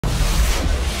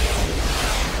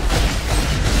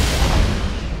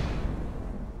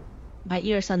My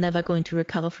ears are never going to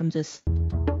recover from this.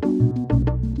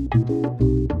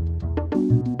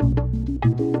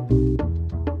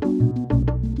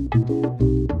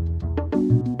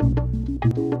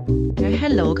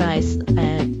 Hello guys,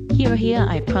 here,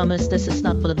 I promise this is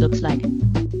not what it looks like.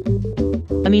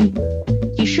 I mean,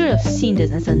 you should have seen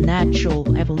this as a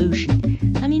natural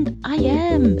evolution. I mean, I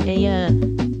am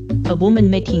a woman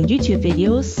making YouTube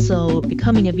videos, so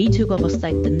becoming a VTuber was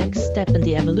like the next step in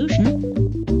the evolution.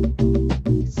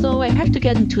 So I have to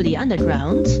get into the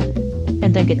underground,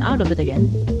 and then get out of it again.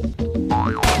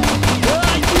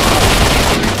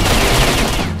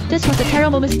 This was a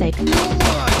terrible mistake.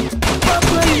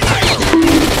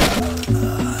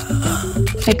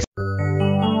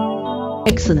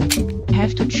 Excellent. I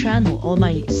have to channel all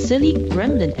my silly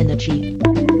gremlin energy.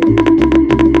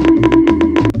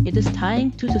 It is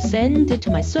time to descend into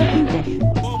my certain death.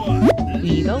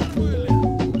 Here you go.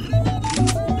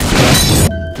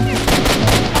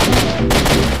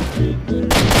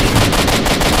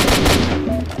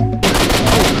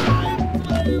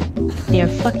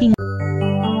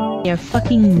 They're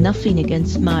fucking nothing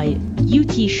against my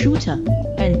UT shooter,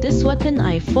 and this weapon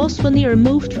I forcefully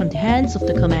removed from the hands of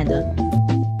the commander.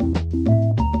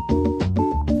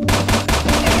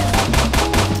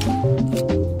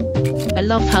 I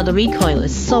love how the recoil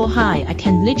is so high, I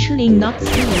can literally not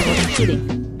see what I'm shooting.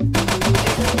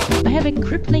 I have a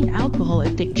crippling alcohol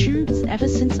addiction ever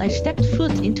since I stepped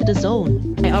foot into the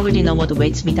zone. I already know what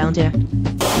awaits me down there.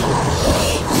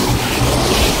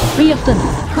 3 of them!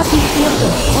 Fucking 3 of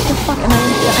them! What the fuck am I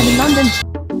in here? I'm in London!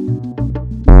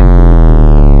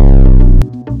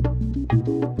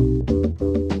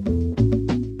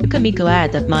 You can be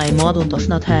glad that my model does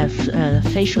not have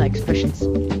facial expressions.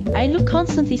 I look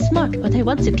constantly smug, but I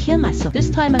want to kill myself. This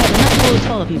time I have enough bullets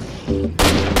for all of you.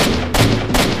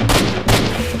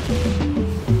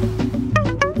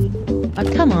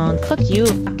 But come on, fuck you,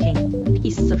 fucking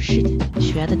pieces of shit.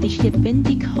 Ich werde dich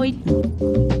lebendig häuten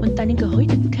und deinen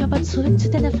gehäuteten Körper zurück zu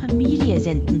deiner Familie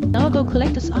senden. Now go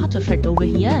collect this artifact over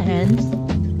here and...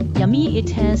 Yummy, it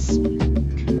has...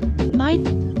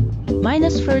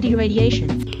 minus 30 radiation.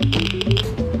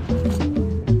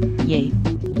 Yay.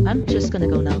 I'm just gonna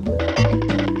go now.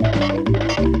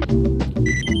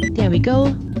 There we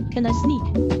go. Can I sneak?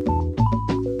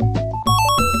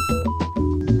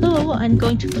 So I'm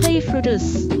going to play through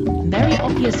this very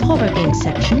obvious horror game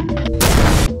section.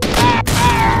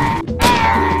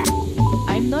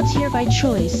 I'm not here by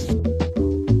choice.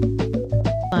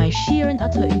 My sheer and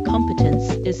utter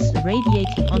incompetence is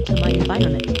radiating onto my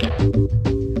environment.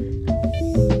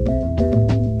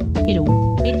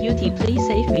 Duty, please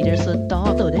save me, there's a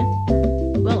dog over there.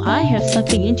 Well, I have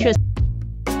something interesting.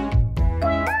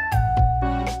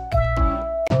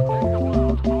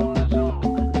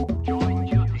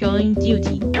 Join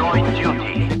duty. Join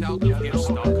duty.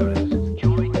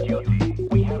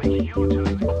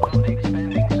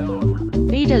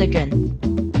 Widerlegen.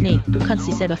 Nee, du kannst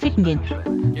dich selber ficken gehen.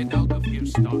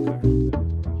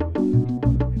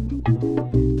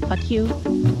 Fuck you.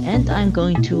 And I'm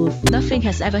going to... Nothing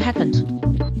has ever happened.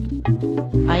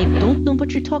 I don't know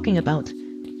what you're talking about.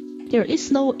 There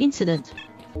is no incident.